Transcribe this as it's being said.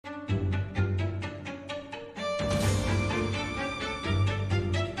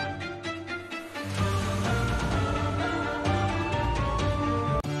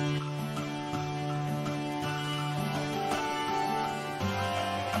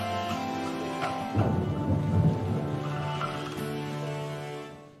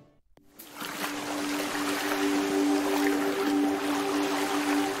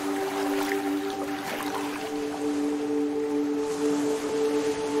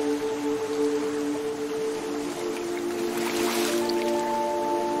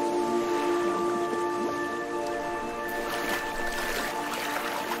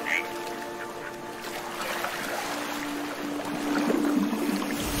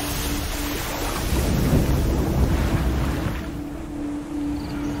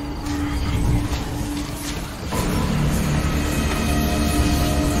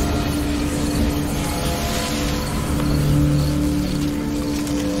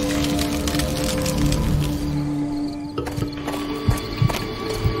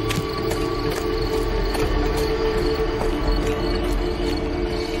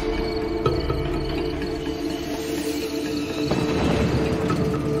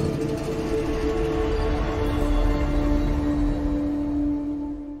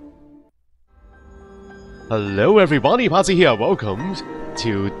Hello everybody, Patsy here. Welcome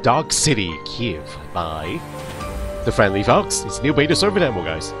to Dark City, Kyiv by The Friendly Fox. It's new beta server demo,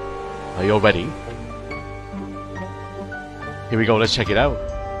 guys. Are you all ready? Here we go, let's check it out.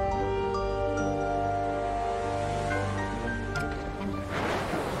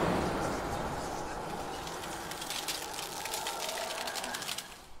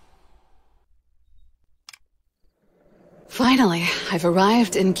 Finally, I've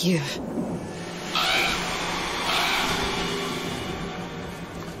arrived in Kyiv.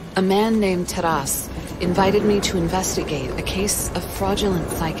 A man named Taras invited me to investigate a case of fraudulent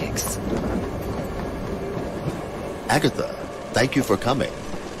psychics. Agatha, thank you for coming.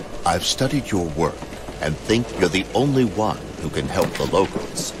 I've studied your work and think you're the only one who can help the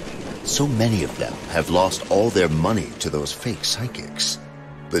locals. So many of them have lost all their money to those fake psychics.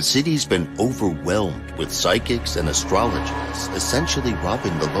 The city's been overwhelmed with psychics and astrologers essentially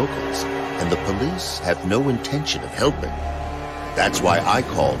robbing the locals, and the police have no intention of helping. That's why I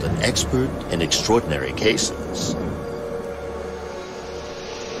called an expert in extraordinary cases.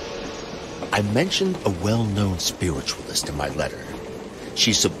 I mentioned a well-known spiritualist in my letter.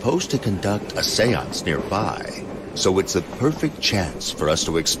 She's supposed to conduct a seance nearby, so it's a perfect chance for us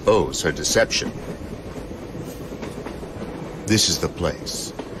to expose her deception. This is the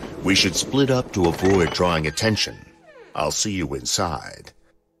place. We should split up to avoid drawing attention. I'll see you inside.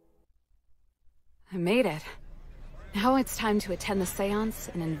 I made it. Now it's time to attend the seance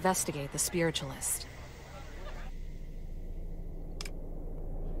and investigate the spiritualist.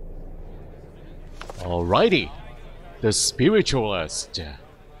 Alrighty. The spiritualist.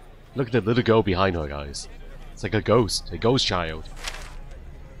 Look at the little girl behind her, guys. It's like a ghost child.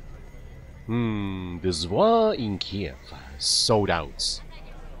 This one in Kyiv. Sold out.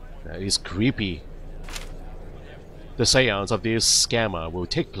 That is creepy. The seance of this scammer will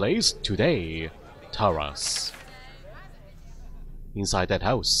take place today. Taras. Inside that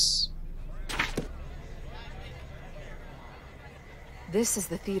house. This is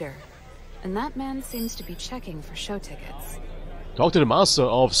the theater, and that man seems to be checking for show tickets. Talk to the master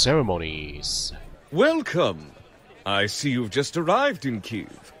of ceremonies. Welcome! I see you've just arrived in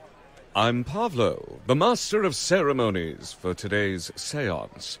Kyiv. I'm Pavlo, the master of ceremonies for today's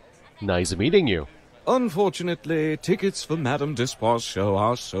seance. Nice meeting you. Unfortunately, tickets for Madame Despoir's show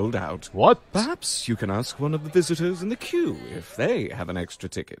are sold out. What? Perhaps you can ask one of the visitors in the queue if they have an extra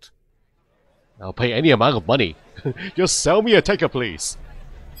ticket. I'll pay any amount of money. Just sell me a ticket, please.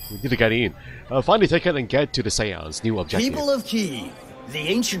 We need to get in. Find a ticket and get to the seance. New objective. People of Kyiv, the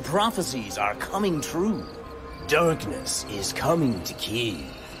ancient prophecies are coming true. Darkness is coming to Kyiv.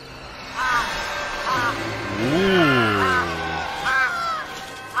 Ooh.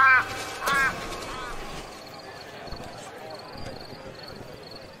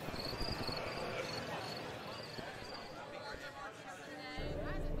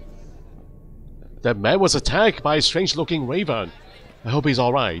 That man was attacked by a strange-looking raven. I hope he's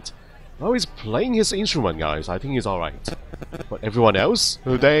alright. Oh, he's playing his instrument, guys. I think he's alright. But everyone else,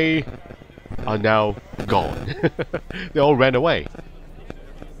 they are now gone. They all ran away.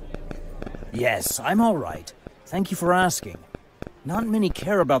 Yes, I'm alright. Thank you for asking. Not many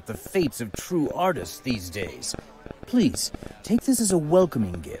care about the fates of true artists these days. Please, take this as a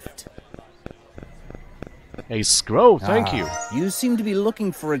welcoming gift. A scroll, thank you. You seem to be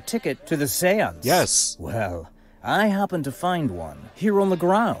looking for a ticket to the seance. Yes. Well, I happen to find one, here on the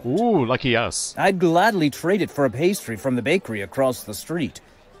ground. Ooh, lucky us. I'd gladly trade it for a pastry from the bakery across the street.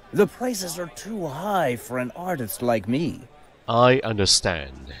 The prices are too high for an artist like me. I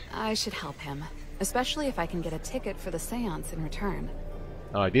understand. I should help him, especially if I can get a ticket for the seance in return.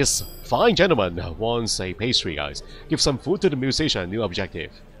 This fine gentleman wants a pastry, guys. Give some food to the musician, new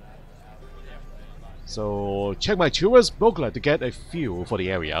objective. So, check my tourist booklet to get a feel for the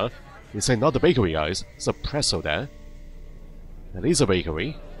area. It's not the bakery, guys. It's a pretzel there. That is a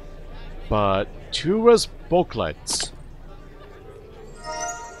bakery. But, tourist booklet.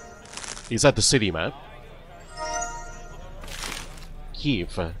 Is that the city map?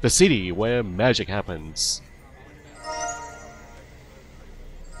 Kyiv, the city where magic happens.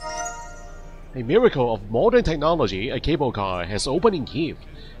 A miracle of modern technology, a cable car has opened in Kyiv.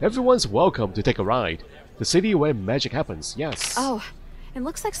 Everyone's welcome to take a ride. The city where magic happens, yes. Oh, it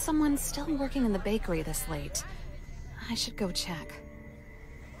looks like someone's still working in the bakery this late. I should go check.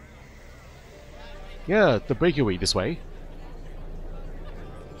 Yeah, the bakery this way.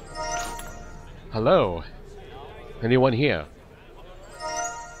 Hello. Anyone here?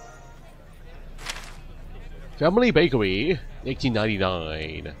 Family Bakery,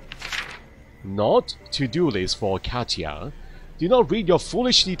 1899. Not to-do list for Katya. Do not read your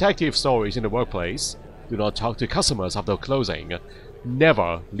foolish detective stories in the workplace. Do not talk to customers after closing.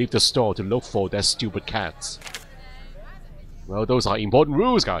 Never leave the store to look for their stupid cats. Well, those are important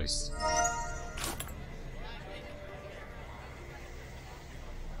rules, guys.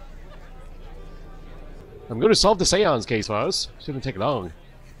 I'm going to solve the seance case first. Shouldn't take long.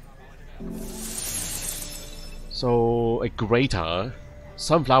 So, a grater,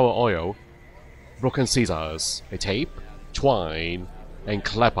 sunflower oil, broken scissors, a tape, twine, and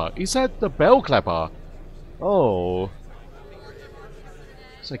clapper. Is that the bell clapper? Oh.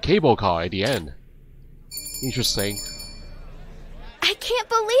 It's a cable car at the end. Interesting. I can't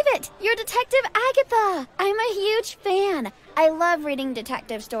believe it! You're Detective Agatha! I'm a huge fan. I love reading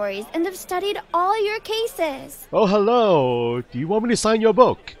detective stories and have studied all your cases. Oh, hello. Do you want me to sign your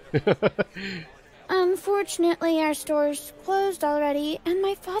book? Unfortunately, our store's closed already, and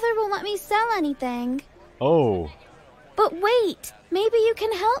my father won't let me sell anything. Oh. But wait, maybe you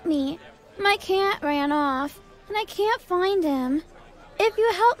can help me. My cat ran off, and I can't find him. If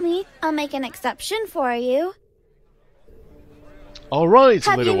you help me, I'll make an exception for you. Alright,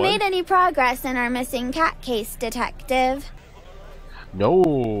 Have little you one. made any progress in our missing cat case, Detective?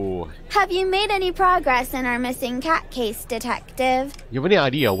 No. Have you made any progress in our missing cat case, Detective? You have any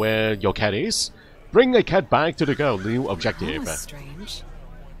idea where your cat is? Bring a cat back to the girl. New That objective. was strange.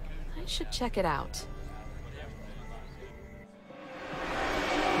 I should check it out.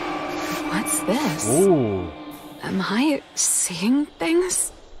 What's this? Oh. Am I seeing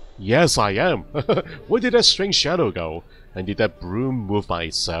things? Yes, I am. Where did that strange shadow go? And did that broom move by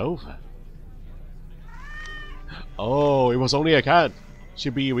itself? Oh, it was only a cat.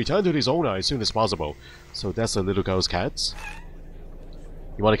 Should be returned to its owner as soon as possible. So that's the little girl's cat.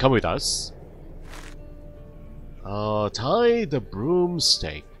 You want to come with us? Tie the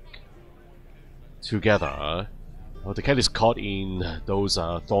broomstick together. Oh, the cat is caught in those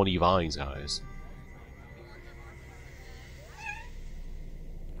thorny vines, guys.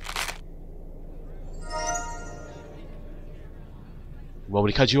 Want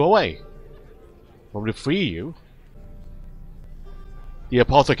me to cut you away? Want me to free you? The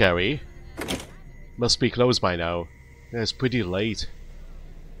apothecary must be closed by now. It's pretty late.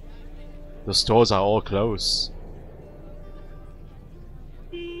 The stores are all closed.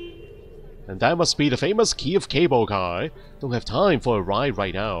 And that must be the famous Kyiv cable car. Don't have time for a ride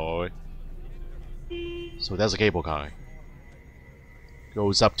right now. So there's a cable car.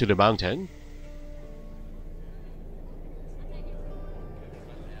 Goes up to the mountain.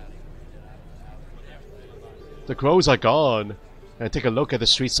 The crows are gone. And take a look at the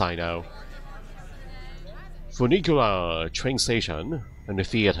street sign now. Funicular train station and the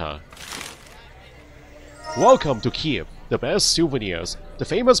theater. Welcome to Kyiv, the best souvenirs, the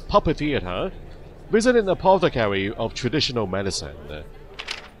famous puppet theater. Visit an apothecary of traditional medicine.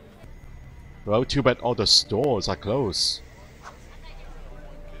 Well, too bad all the stores are closed.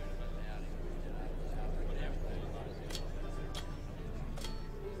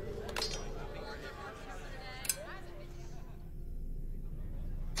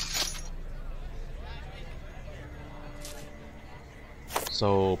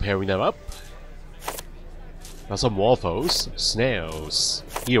 So, pairing them up. Got some waffles, snails,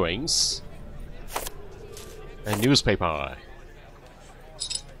 earrings, and newspaper.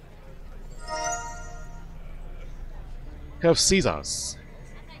 Have scissors.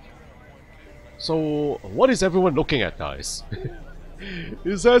 So, what is everyone looking at, guys?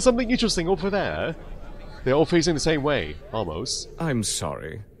 Is there something interesting over there? They're all facing the same way, almost. I'm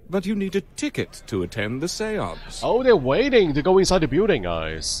sorry, but you need a ticket to attend the seance. Oh, they're waiting to go inside the building,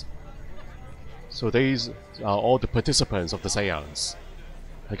 guys. So these are all the participants of the seance.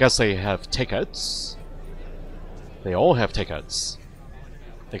 I guess they have tickets. They all have tickets.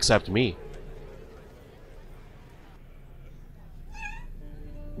 Except me.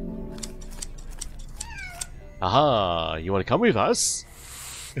 Aha, you want to come with us?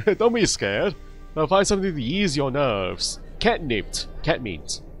 Don't be scared. I'll find something to ease your nerves. Catnipped. Cat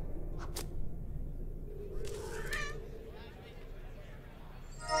meat.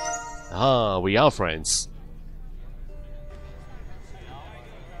 Ah, we are friends.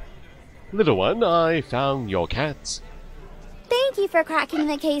 Little one, I found your cat. Thank you for cracking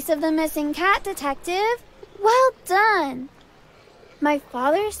the case of the missing cat, Detective. Well done. My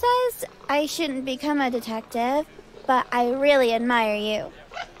father says I shouldn't become a detective, but I really admire you.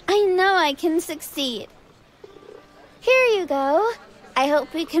 I know I can succeed. Here you go. I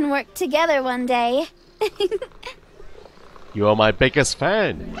hope we can work together one day. You are my biggest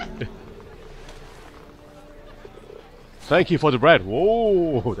fan. Thank you for the bread.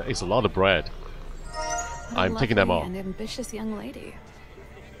 Whoa, that is a lot of bread. I'm taking them all. An ambitious young lady.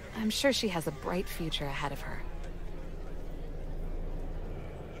 I'm sure she has a bright future ahead of her.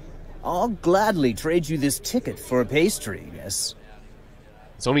 I'll gladly trade you this ticket for a pastry, yes?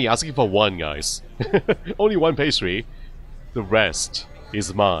 It's only asking for one, guys. Only one pastry. The rest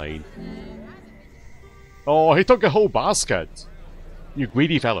is mine. Oh, he took a whole basket. You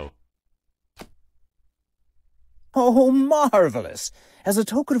greedy fellow. Oh, marvelous! As a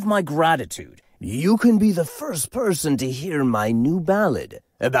token of my gratitude, you can be the first person to hear my new ballad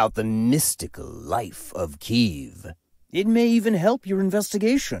about the mystical life of Kyiv. It may even help your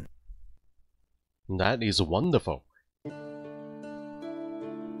investigation. That is wonderful.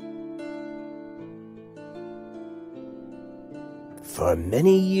 For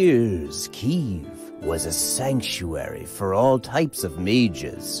many years, Kyiv was a sanctuary for all types of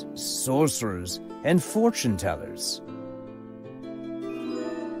mages, sorcerers, and fortune-tellers.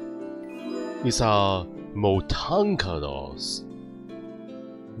 These are Motankados.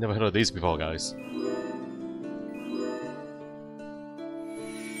 Never heard of these before, guys.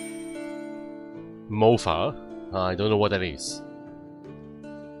 Mofa? I don't know what that is.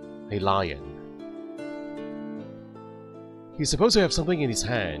 A lion. He's supposed to have something in his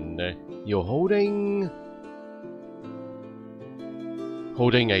hand. You're holding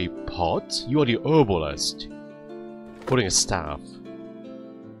a pot? You are the herbalist. Holding a staff.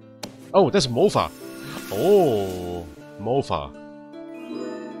 Oh, that's Mofa. Oh, Mofa.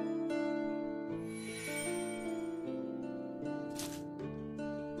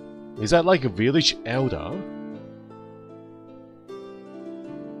 Is that like a village elder?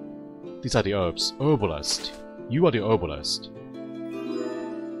 These are the herbs. Herbalist. You are the herbalist.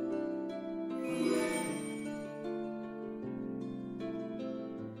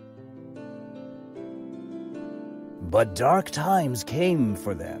 But dark times came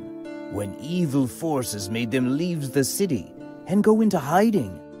for them, when evil forces made them leave the city and go into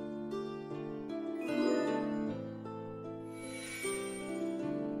hiding.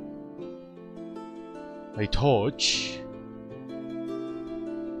 A torch.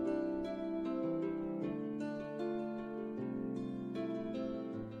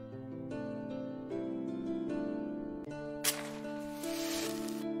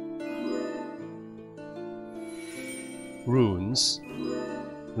 Runes.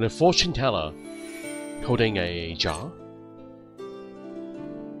 And a fortune teller holding a jar.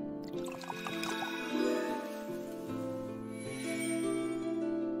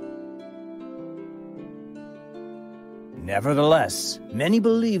 Nevertheless, many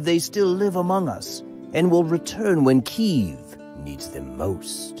believe they still live among us and will return when Kyiv needs them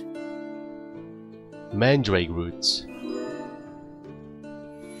most. Mandrake roots.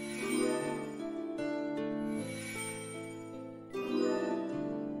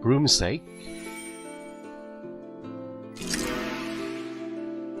 Broomstick.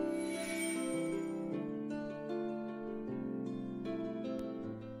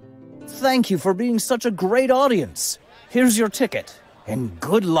 Thank you for being such a great audience. Here's your ticket, and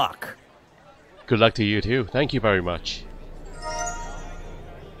good luck. Good luck to you too. Thank you very much.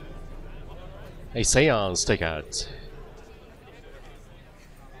 A seance ticket.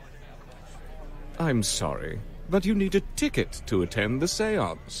 I'm sorry, but you need a ticket to attend the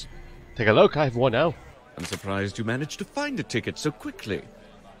seance. Take a look, I have one now. I'm surprised you managed to find a ticket so quickly.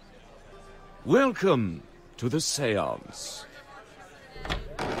 Welcome to the seance.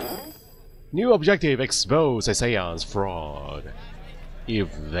 New objective: expose a seance fraud. If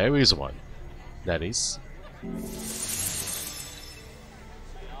there is one, that is.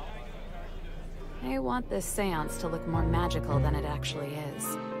 I want this seance to look more magical than it actually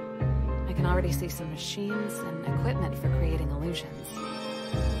is. I can already see some machines and equipment for creating illusions.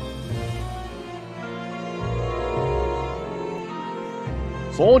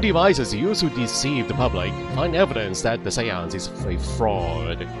 For devices used to deceive the public, find evidence that the seance is a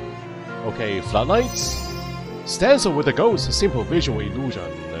fraud. Okay, floodlights. Stencil with a ghost, simple visual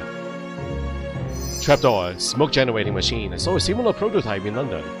illusion. Trapdoor, smoke generating machine. I saw a similar prototype in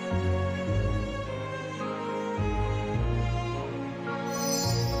London.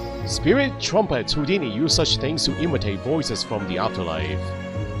 Spirit trumpets. Houdini used such things to imitate voices from the afterlife.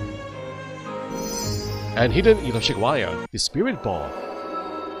 And hidden electric wire. The spirit ball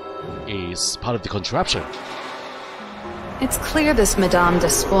is part of the contraption. It's clear this Madame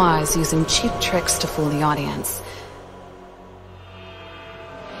Despois is using cheap tricks to fool the audience.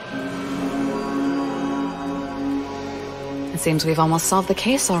 It seems we've almost solved the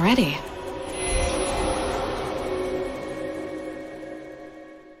case already.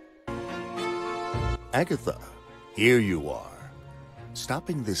 Agatha, here you are.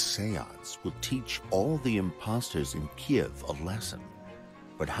 Stopping this seance will teach all the imposters in Kyiv a lesson.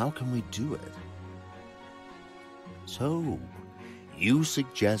 but how can we do it? So, you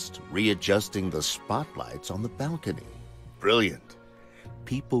suggest readjusting the spotlights on the balcony. Brilliant.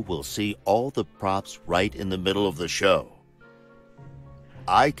 People will see all the props right in the middle of the show.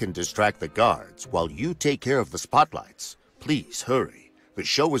 I can distract the guards while you take care of the spotlights. Please hurry. The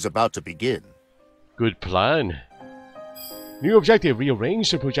show is about to begin. Good plan. New objective, rearrange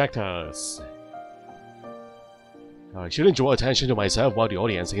the projectors. I shouldn't draw attention to myself while the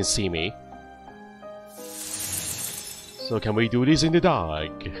audience can see me. So can we do this in the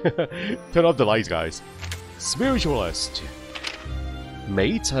dark? Turn off the lights, guys. Spiritualist.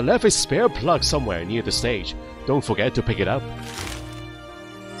 Mate, I left a spare plug somewhere near the stage. Don't forget to pick it up.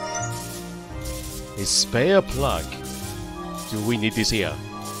 A spare plug. Do we need this here?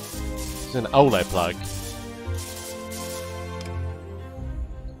 It's an outlet plug.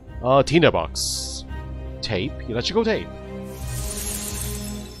 Tinderbox. Tape, electrical tape.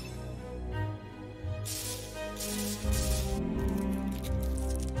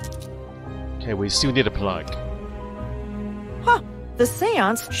 Okay, we still need a plug. Huh. The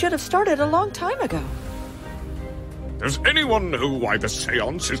seance should have started a long time ago. Does anyone know why the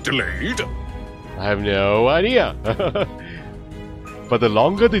seance is delayed? I have no idea. But the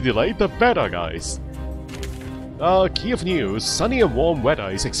longer the delay, the better, guys. Kyiv news. Sunny and warm weather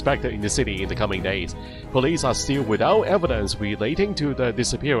is expected in the city in the coming days. Police are still without evidence relating to the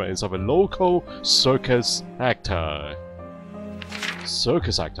disappearance of a local circus actor.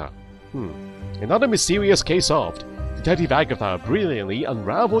 Circus actor? Another mysterious case solved. Detective Agatha brilliantly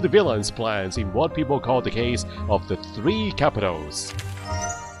unraveled the villain's plans in what people call the case of the 3 capitals.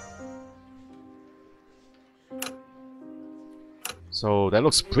 So that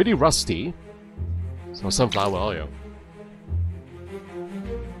looks pretty rusty. So sunflower oil.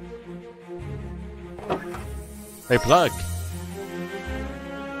 A plug.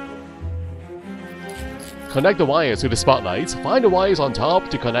 Connect the wires to the spotlights. Find the wires on top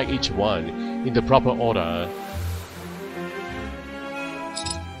to connect each one in the proper order.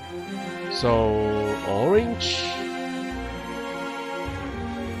 So, orange.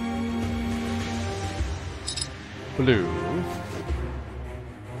 Blue.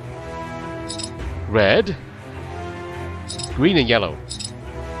 Red. Green and yellow.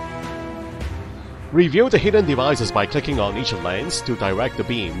 Reveal the hidden devices by clicking on each lens to direct the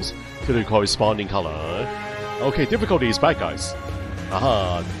beams to the corresponding color. Okay, difficulty is back, guys.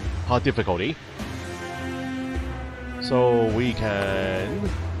 Aha, hard difficulty. So we can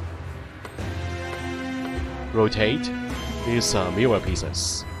rotate these mirror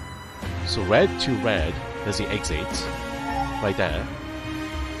pieces. So red to red, there's the exit. Right there.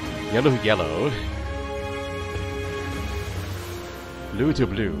 Yellow to yellow. Blue to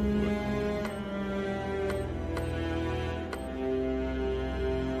blue.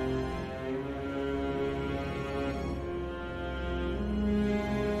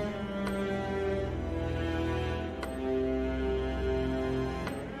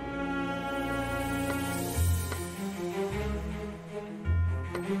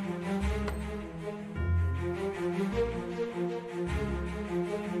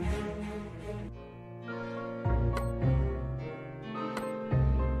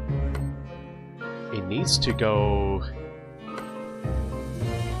 It needs to go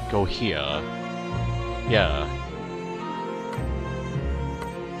here. Yeah.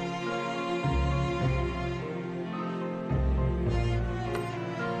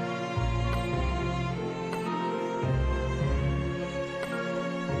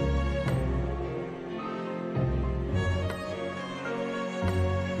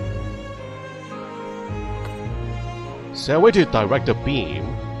 So where to direct the beam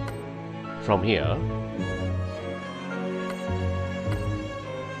from here?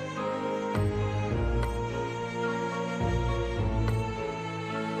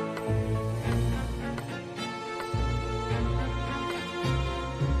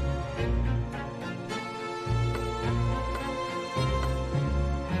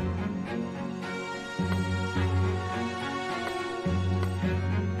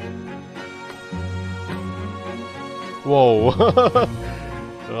 Whoa!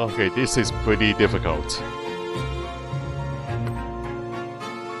 Okay, this is pretty difficult.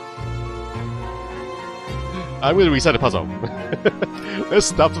 I'm gonna reset the puzzle. Let's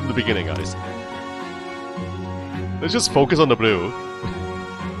start from the beginning, guys. Let's just focus on the blue.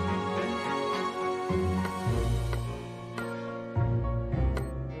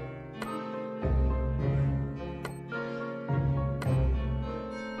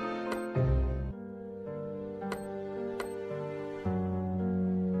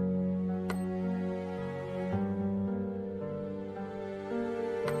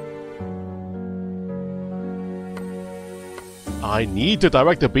 I need to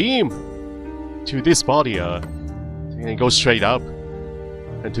direct the beam to this spot here. And go straight up.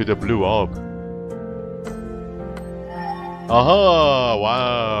 And to the blue orb. Aha!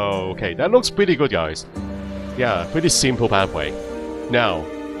 Wow! Okay, that looks pretty good, guys. Yeah, pretty simple pathway. Now,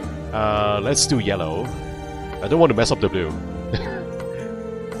 let's do yellow. I don't want to mess up the blue.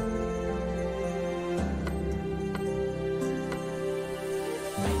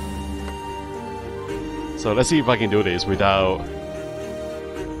 So let's see if I can do this without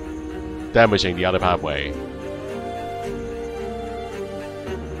damaging the other pathway.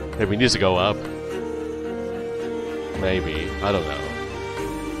 Maybe it needs to go up. Maybe. I don't know.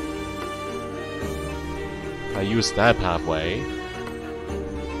 I use that pathway.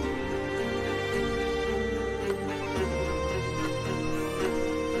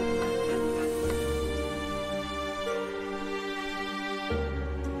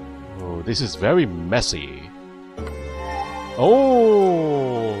 Oh, this is very messy.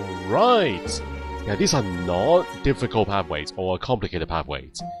 Oh, right. Yeah, these are not difficult pathways or complicated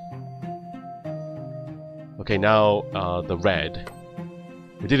pathways. Okay, now the red.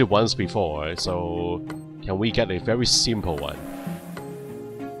 We did it once before, so can we get a very simple one?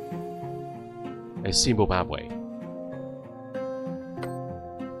 A simple pathway.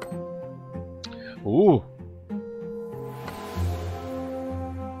 Ooh.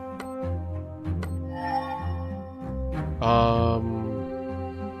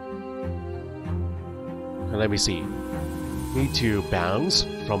 Let me see. Need to bounce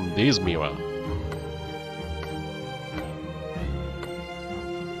from this mirror.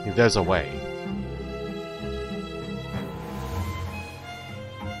 If there's a way.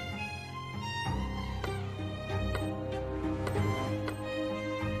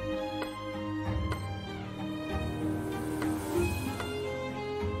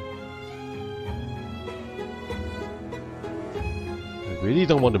 I really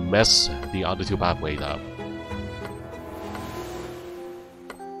don't want to mess the other two pathways up.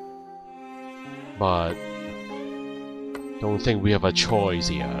 But don't think we have a choice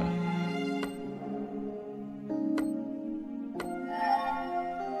here.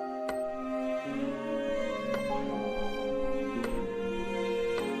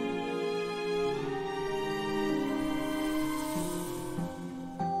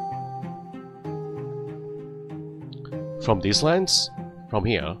 From this lens? From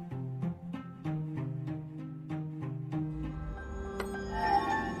here?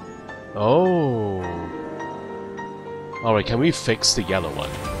 Oh. Alright, can we fix the yellow one?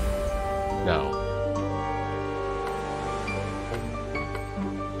 No.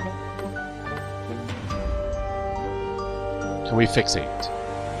 Can we fix it?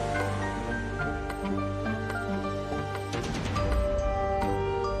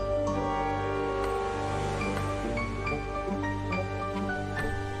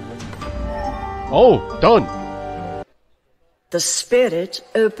 Oh, done! The Spirit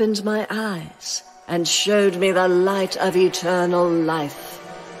opened my eyes and showed me the light of eternal life.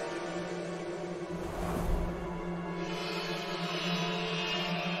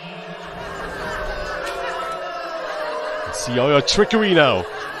 See all your trickery now.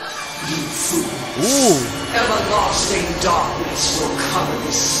 Ooh! Everlasting darkness will cover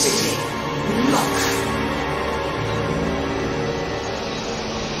this city. Look!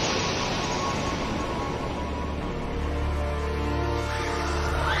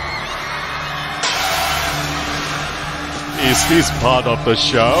 Is this part of the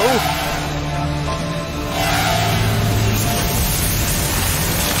show?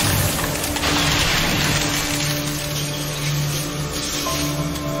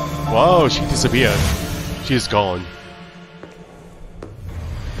 Wow, she disappeared. She's gone.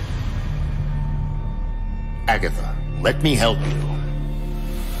 Agatha, let me help you.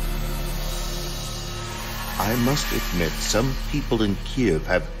 I must admit, some people in Kyiv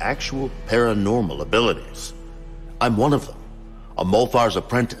have actual paranormal abilities. I'm one of them. A Molfar's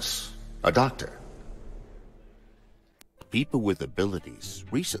apprentice. A doctor. People with abilities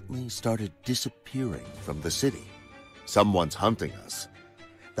recently started disappearing from the city. Someone's hunting us.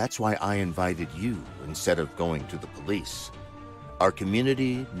 That's why I invited you instead of going to the police. Our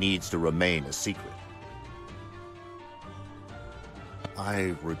community needs to remain a secret.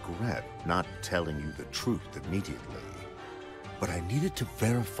 I regret not telling you the truth immediately, but I needed to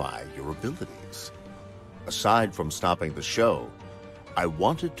verify your abilities. Aside from stopping the show, I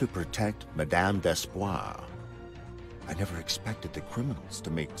wanted to protect Madame d'Espoir. I never expected the criminals to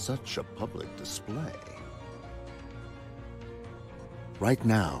make such a public display. Right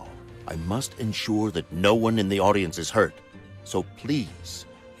now, I must ensure that no one in the audience is hurt, so please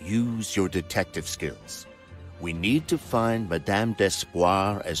use your detective skills. We need to find Madame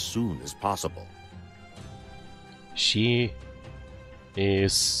Despoir as soon as possible. She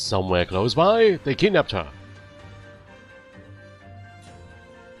is somewhere close by. They kidnapped her.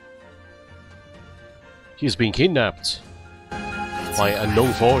 She's been kidnapped by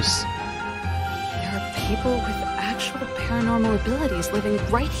unknown force. There are people with actual paranormal abilities living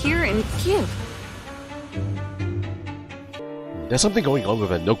right here in Kyiv. There's something going on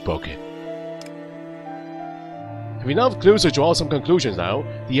with a notebook. Have enough clues to draw some conclusions now.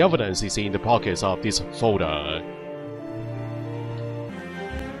 The evidence is in the pockets of this folder.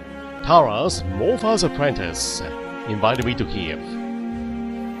 Tara's Morpha's apprentice invited me to Kyiv.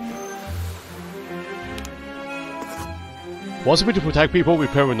 Wants me to protect people with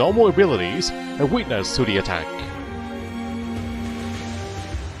paranormal abilities and witness to the attack.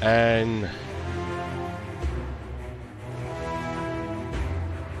 And...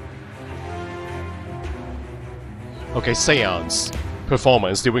 okay, seance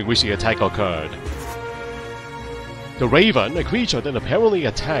performance during which the attack occurred. The Raven, a creature that apparently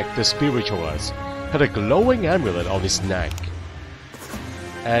attacked the spiritualist, had a glowing amulet on his neck.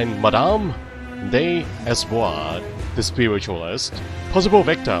 And Madame Despoir, the spiritualist, possible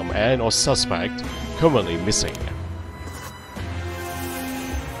victim and or suspect, currently missing.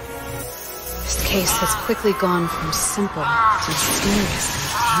 This case has quickly gone from simple to mysterious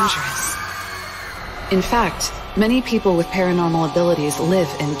and dangerous. In fact, many people with paranormal abilities live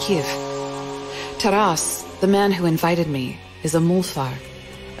in Kyiv. Taras, the man who invited me, is a mulfar,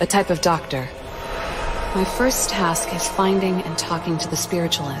 a type of doctor. My first task is finding and talking to the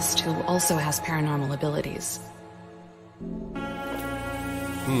spiritualist, who also has paranormal abilities.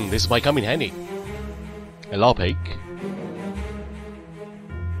 This might come in handy. A lockpick.